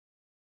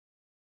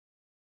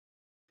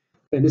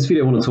In this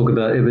video, I want to talk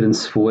about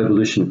evidence for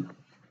evolution.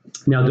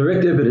 Now,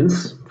 direct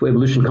evidence for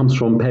evolution comes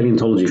from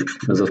paleontology,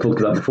 as I've talked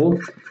about before.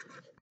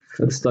 That's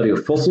the study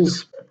of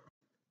fossils.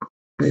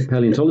 Okay,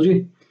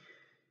 paleontology.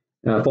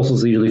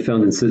 Fossils are usually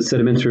found in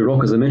sedimentary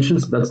rock, as I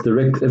mentioned, so that's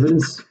direct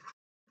evidence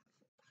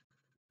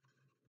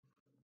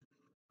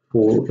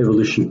for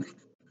evolution.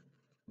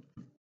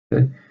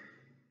 Okay.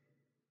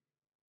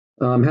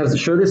 How does it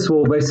show this?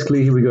 Well,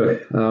 basically, here we go.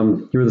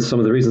 Here are some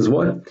of the reasons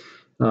why.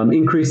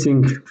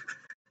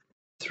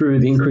 Through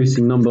the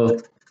increasing number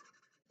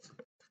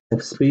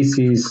of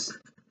species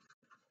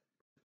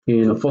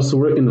in the fossil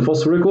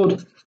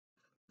record.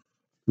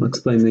 I'll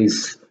explain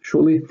these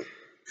shortly.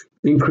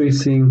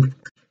 Increasing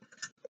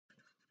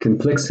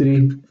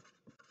complexity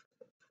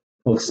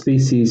of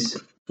species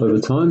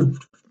over time,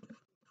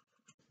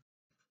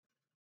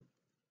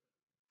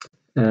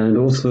 and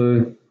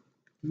also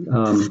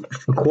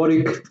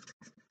aquatic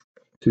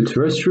to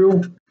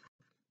terrestrial,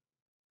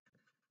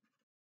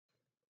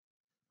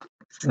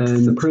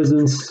 and the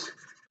presence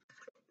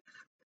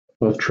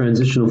of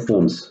transitional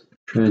forms.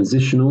 Let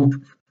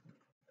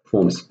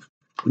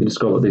me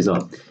describe what these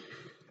are.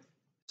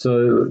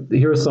 So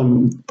here are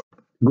some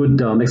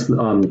good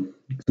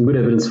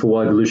evidence for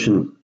why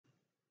evolution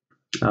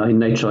in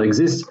nature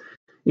exists.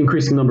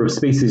 Increasing number of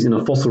species in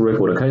a fossil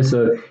record. Okay,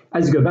 so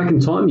as you go back in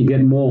time, you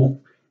get more.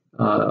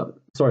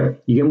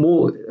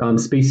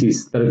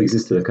 Species that have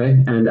existed.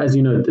 Okay, and as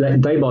you know,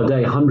 day by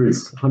day,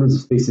 hundreds of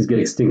species get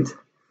extinct.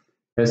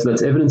 Okay, so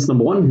that's evidence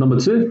number one. Number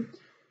two,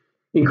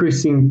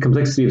 increasing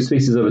complexity of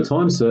species over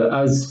time. So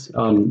as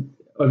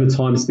over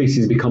time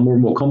species become more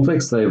and more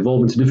complex, they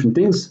evolve into different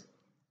things.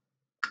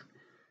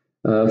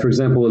 For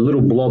example, a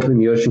little blob in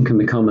the ocean can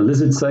become a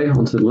lizard, say,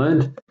 onto the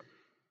land.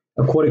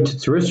 Aquatic to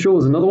terrestrial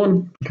is another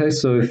one. Okay,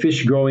 so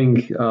fish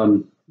growing,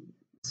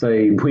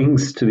 say,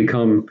 wings to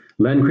become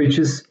land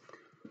creatures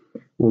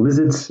or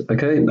lizards.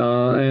 Okay, and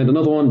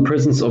another one,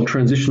 presence of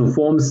transitional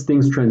forms,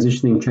 things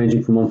transitioning,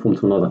 changing from one form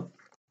to another.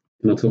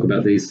 And I'll talk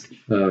about these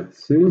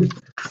soon.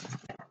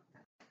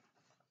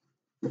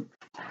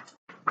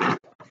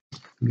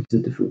 It's a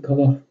different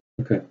color.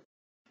 Okay.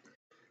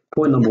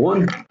 Point number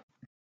one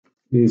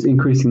is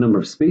increasing number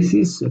of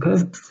species.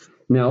 Okay.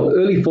 Now,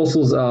 early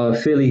fossils are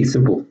fairly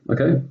simple.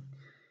 Okay.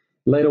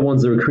 Later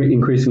ones are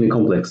increasingly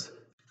complex.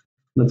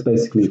 That's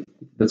basically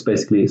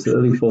it. So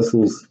early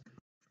fossils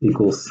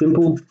equals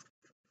simple.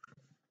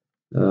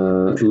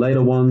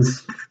 Later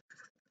ones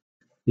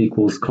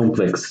equals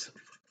complex.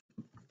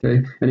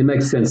 Okay, and it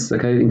makes sense.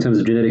 Okay, in terms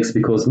of genetics,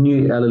 because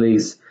new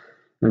alleles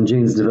and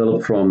genes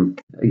develop from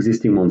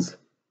existing ones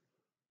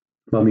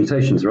by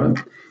mutations, right?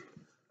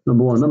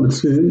 Number one. Number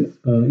two,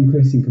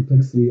 increasing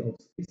complexity of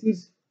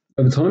species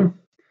over time.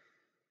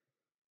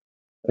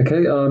 Okay,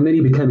 many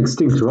became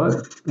extinct, right?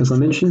 As I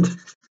mentioned,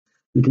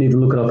 you can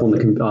even look it up on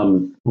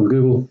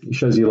Google. It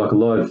shows you like a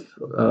live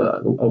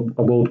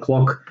a world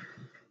clock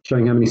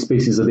showing how many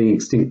species are being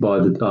extinct by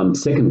the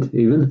second,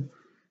 even.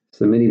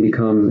 So many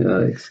become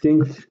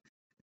extinct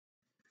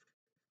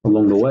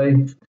along the way.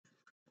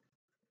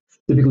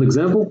 Typical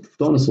example: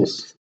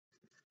 dinosaurs.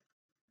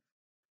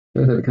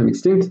 Okay, they become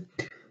extinct,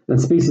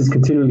 and species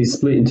continually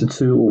split into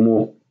two or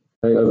more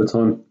over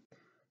time.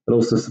 It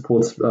also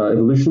supports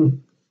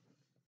evolution.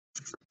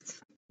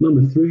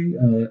 Number three,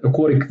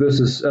 aquatic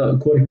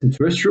to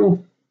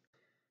terrestrial.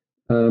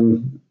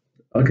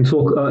 I can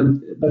talk.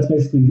 That's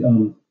basically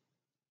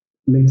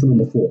linked to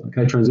number four.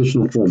 Okay,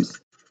 transitional forms.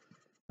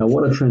 Now,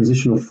 what are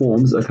transitional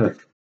forms? Okay,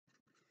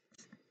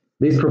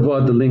 these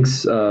provide the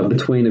links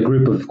between a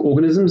group of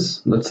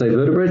organisms, let's say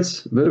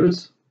vertebrates,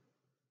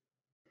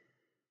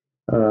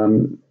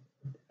 and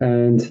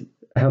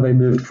how they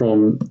moved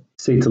from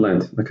sea to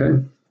land.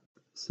 Okay,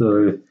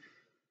 so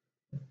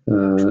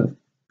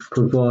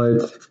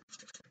provide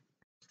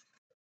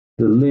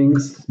the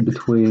links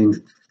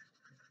between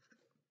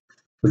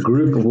a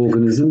group of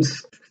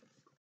organisms,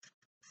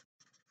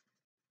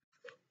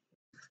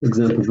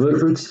 example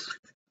vertebrates,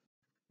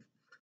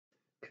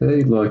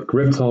 okay, like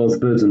reptiles,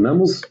 birds, and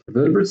mammals,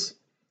 vertebrates.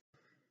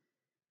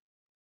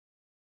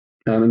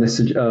 And this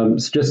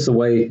suggests a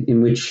way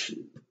in which,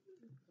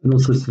 and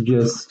also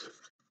suggests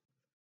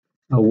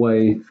a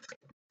way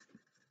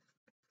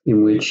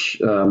in which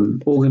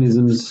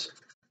organisms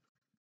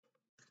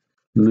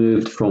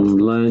moved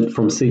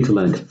from sea to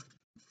land.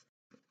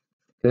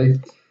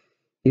 Okay,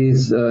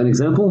 here's an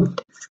example.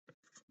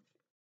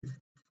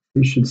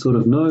 You should sort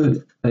of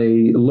know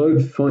a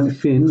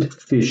lobe-finned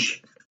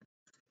fish.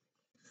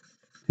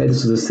 Okay,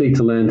 this is a sea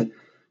to land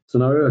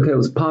scenario. Okay, it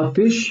was part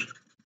fish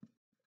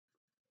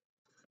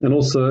and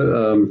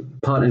also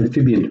part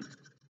amphibian.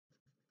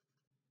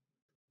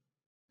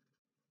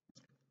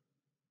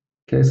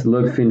 Okay, so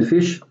lobe-finned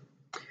fish.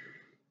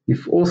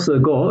 You've also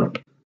got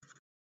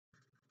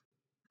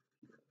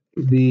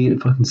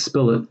if I can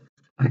spell it,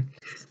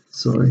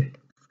 sorry,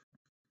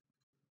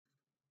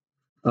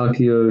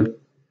 Archaeopteryx.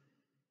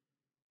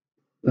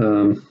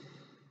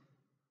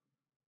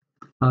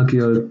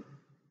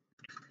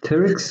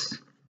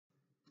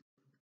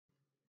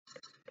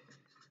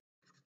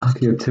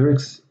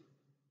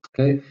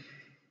 Okay,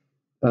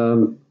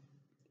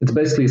 It's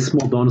basically a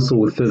small dinosaur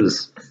with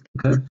feathers.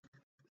 Okay,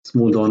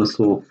 small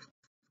dinosaur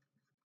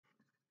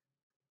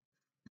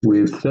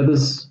with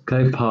feathers.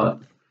 Okay, part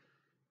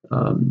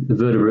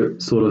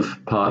vertebrate, sort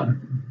of part.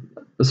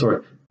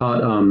 Sorry,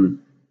 part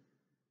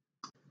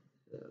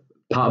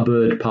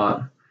bird,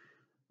 part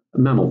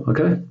mammal.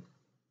 Okay,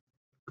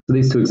 so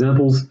these two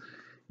examples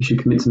you should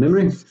commit to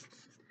memory: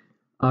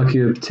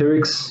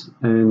 Archaeopteryx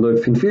and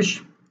lobe-finned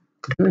fish.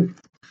 Okay.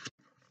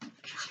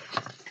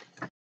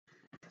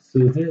 So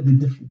there are the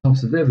different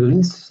types of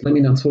evidence. Let me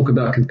now talk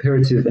about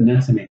comparative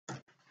anatomy.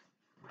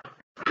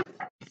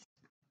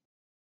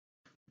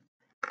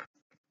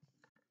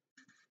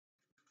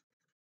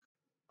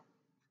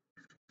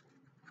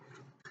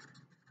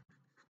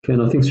 Okay,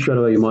 and I think straight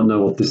away you might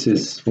know what this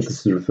is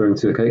referring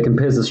to. Okay, it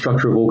compares the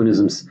structure of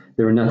organisms,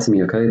 their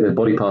anatomy, okay, their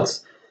body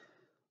parts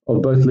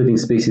of both living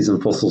species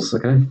and fossils.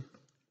 Okay,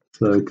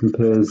 so it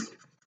compares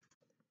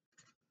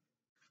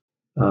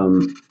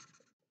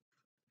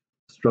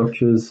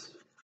structures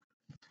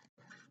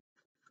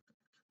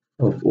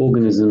of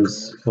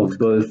organisms of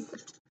both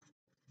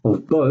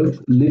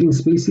living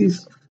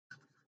species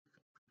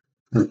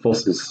and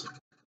fossils.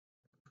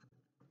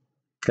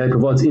 Okay, it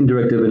provides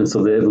indirect evidence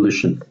of their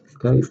evolution.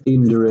 Okay,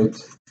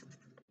 indirect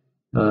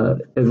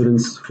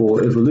evidence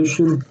for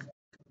evolution.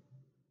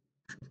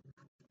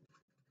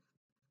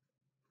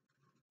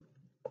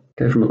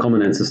 Okay, from a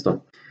common ancestor.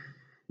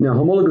 Now,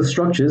 homologous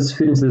structures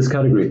fit into this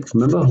category.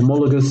 Remember,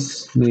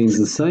 homologous means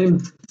the same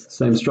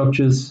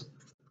structures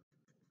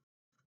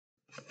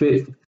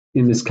fit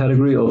in this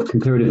category of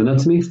comparative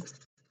anatomy.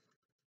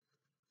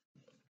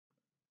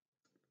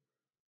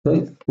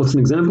 Okay, what's an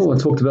example? I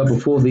talked about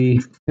before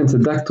the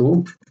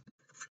pentadactyl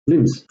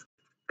limbs.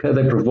 Okay,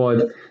 they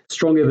provide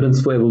strong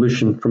evidence for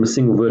evolution from a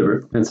single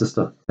vertebrate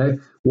ancestor. Okay,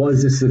 why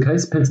is this the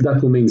case?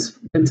 Pentadactyl means,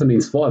 penta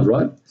means 5,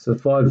 right? So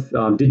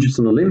 5 digits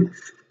on a limb.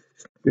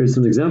 Here are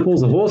some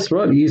examples. A horse,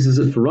 right, uses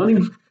it for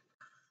running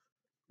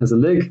as a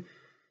leg.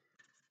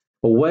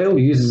 A whale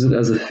uses it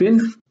as a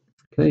fin.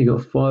 Okay, you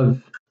got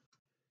 5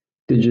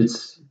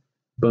 digits,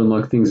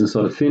 bone-like things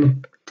inside a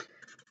fin.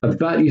 A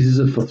bat uses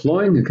it for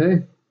flying.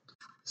 Okay,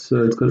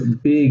 so it's got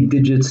big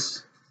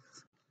digits,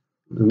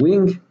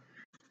 wing.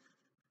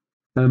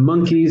 And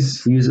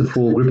monkeys use it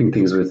for gripping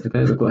things with.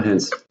 Okay, they've got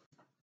hands.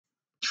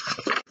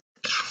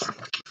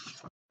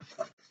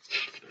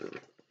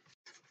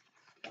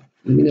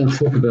 Let me now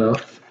talk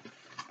about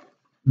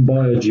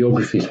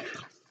biogeography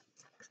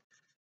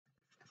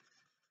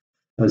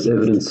as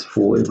evidence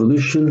for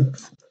evolution.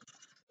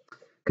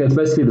 Okay, it's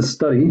basically the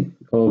study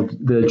of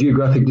the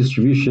geographic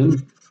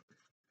distribution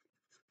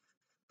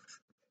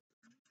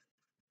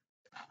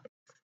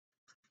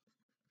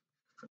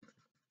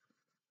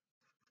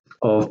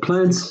of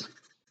plants,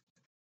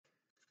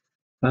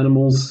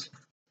 animals,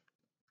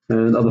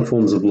 and other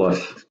forms of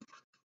life.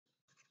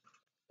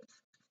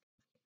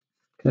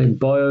 Okay,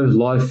 bio,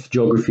 life,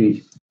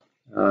 geography,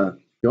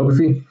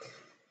 geography.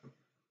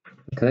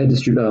 Okay,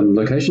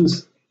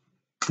 locations.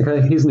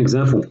 Okay, here's an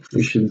example.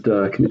 We should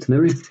commit to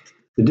memory.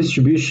 The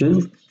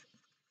distribution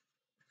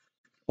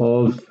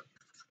of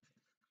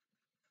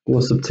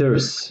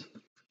Glossopteris.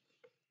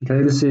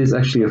 Okay, this is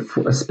actually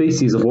a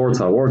species of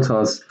waratah.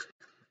 Waratahs,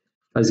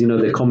 as you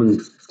know, they're common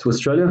to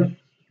Australia.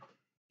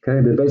 Okay,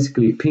 they're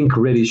basically pink,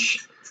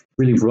 reddish,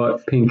 really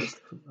bright pink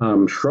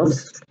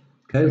shrubs.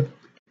 Okay,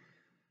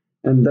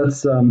 and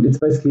that's it's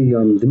basically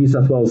the New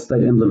South Wales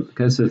state emblem.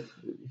 Okay, so if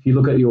you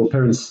look at your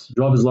parents'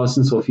 driver's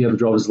license, or if you have a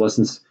driver's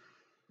license,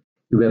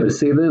 you'll be able to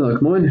see it there,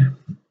 like mine.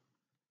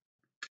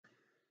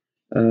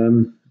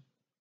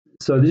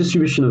 So the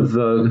distribution of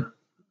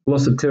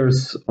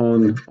Glossopteris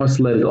on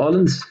isolated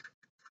islands,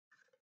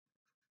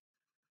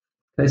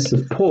 they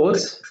support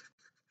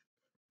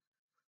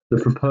the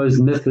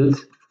proposed method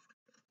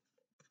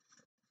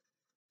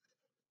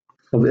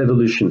of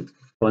evolution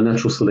by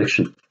natural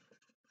selection.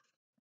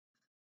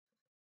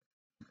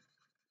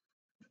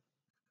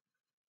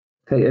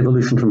 Okay,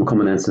 evolution from a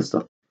common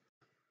ancestor.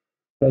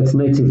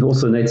 It's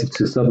also native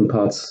to southern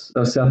parts,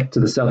 to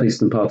the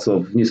southeastern parts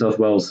of New South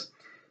Wales,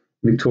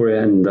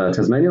 Victoria, and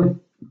Tasmania.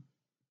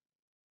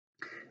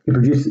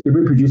 It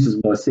reproduces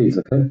by seeds.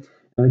 Okay,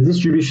 and the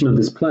distribution of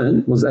this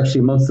plant was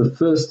actually amongst the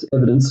first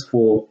evidence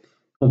for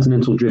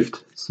continental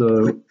drift.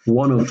 So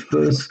one of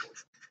first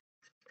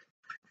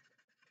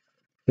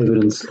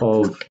evidence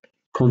of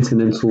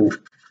continental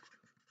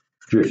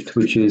drift,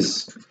 which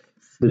is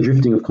the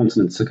drifting of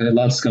continents. Okay,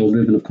 large-scale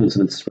movement of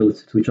continents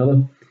relative to each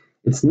other.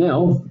 It's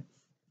now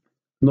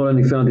not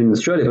only found in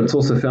Australia, but it's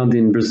also found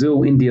in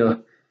Brazil,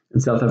 India,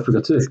 and South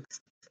Africa too.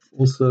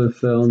 Also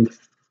found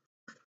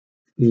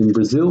in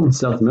Brazil and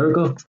South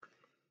America,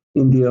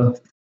 India,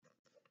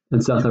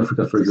 and South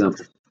Africa, for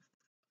example,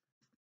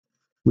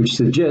 which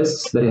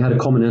suggests that it had a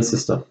common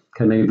ancestor,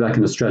 okay, maybe back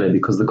in Australia,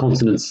 because the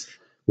continents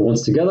were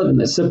once together and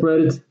they're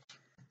separated.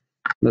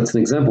 That's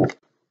an example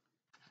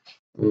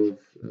of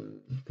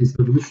piece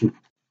of evolution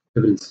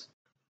evidence.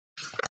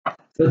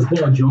 So that's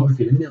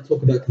biogeography. Let me now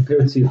talk about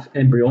comparative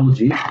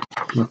embryology.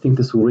 I think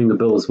this will ring a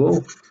bell as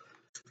well.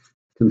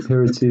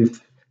 Comparative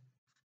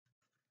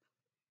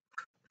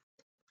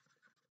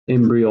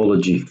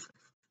embryology.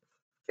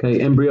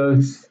 Okay, embryo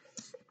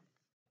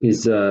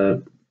is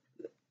the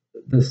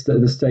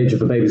stage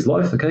of a baby's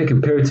life. Okay,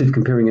 comparative,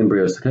 comparing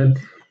embryos. Okay,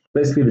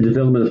 basically the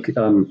development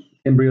of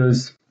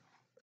embryos.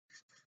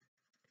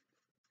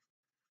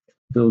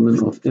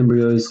 Development of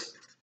embryos.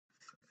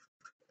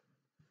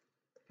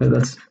 Okay,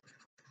 that's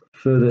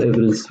further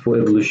evidence for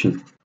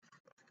evolution.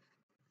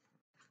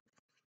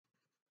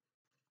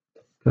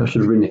 I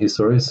should have written it here,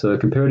 sorry. So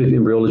comparative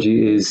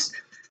embryology is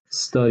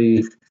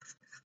study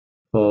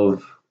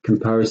of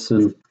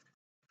comparison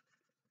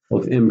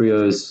of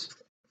embryos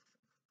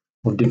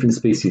of different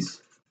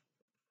species.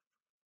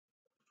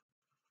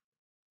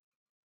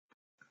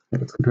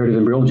 That's comparative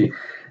embryology.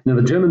 Now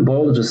the German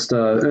biologist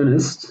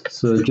Ernest,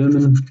 so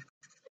German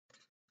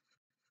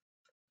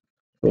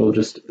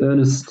biologist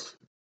Ernest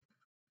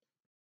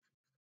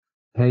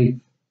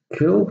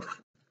Haeckel,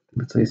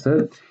 let's say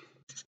so,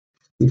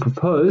 he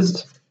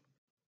proposed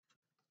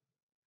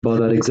by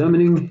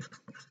examining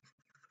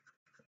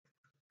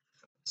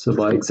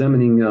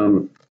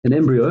an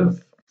embryo,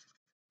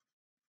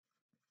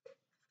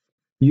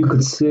 you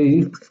could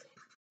see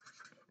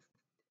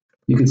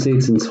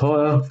its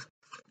entire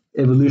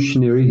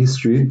evolutionary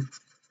history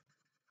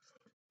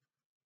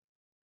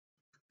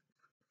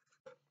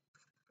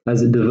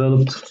as it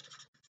developed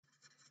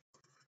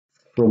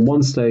from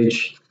one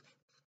stage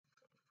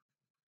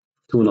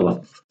to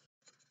another.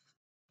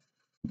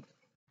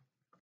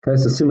 Okay,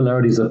 so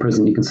similarities are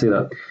present, you can see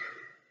that.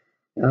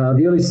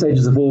 The early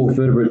stages of all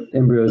vertebrate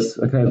embryos,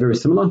 okay, are very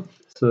similar.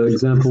 So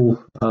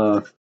example,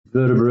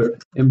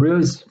 vertebrate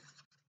embryos.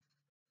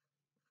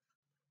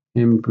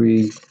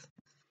 Embryos.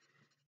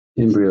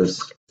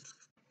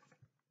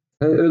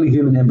 Okay, early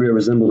human embryo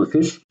resembled a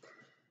fish.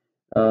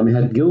 It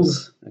had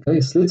gills, okay,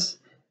 slits.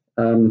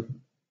 It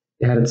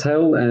had a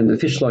tail and a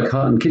fish-like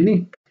heart and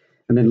kidney.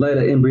 And then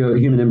later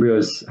human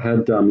embryos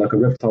had like a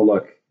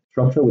reptile-like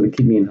structure with a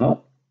kidney and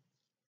heart.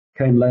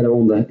 Came later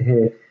on the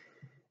hair,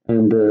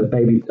 and the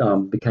baby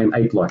became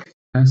ape-like.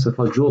 Okay, so if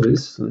I draw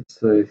this, let's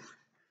say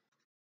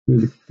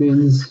with the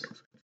fins.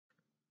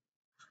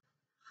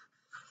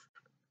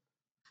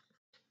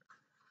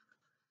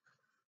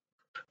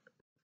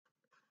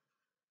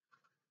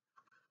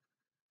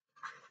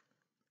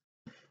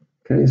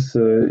 Okay,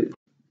 so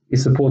it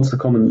supports the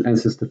common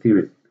ancestor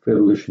theory for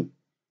evolution.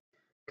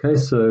 Okay,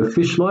 so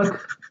fish-like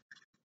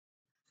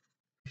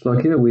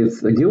here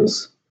with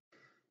gills,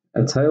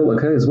 a tail,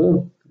 okay, as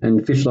well,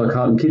 and fish-like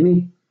heart and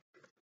kidney.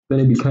 Then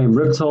it became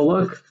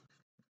reptile-like.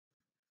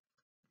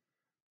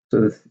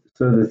 So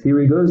the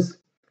theory goes,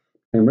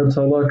 and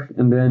reptile-like,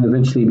 and then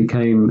eventually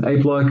became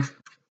ape-like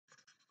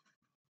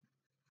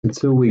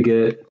until we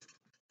get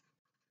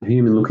a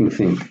human-looking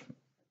thing.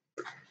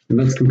 And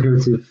that's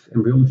comparative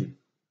embryology.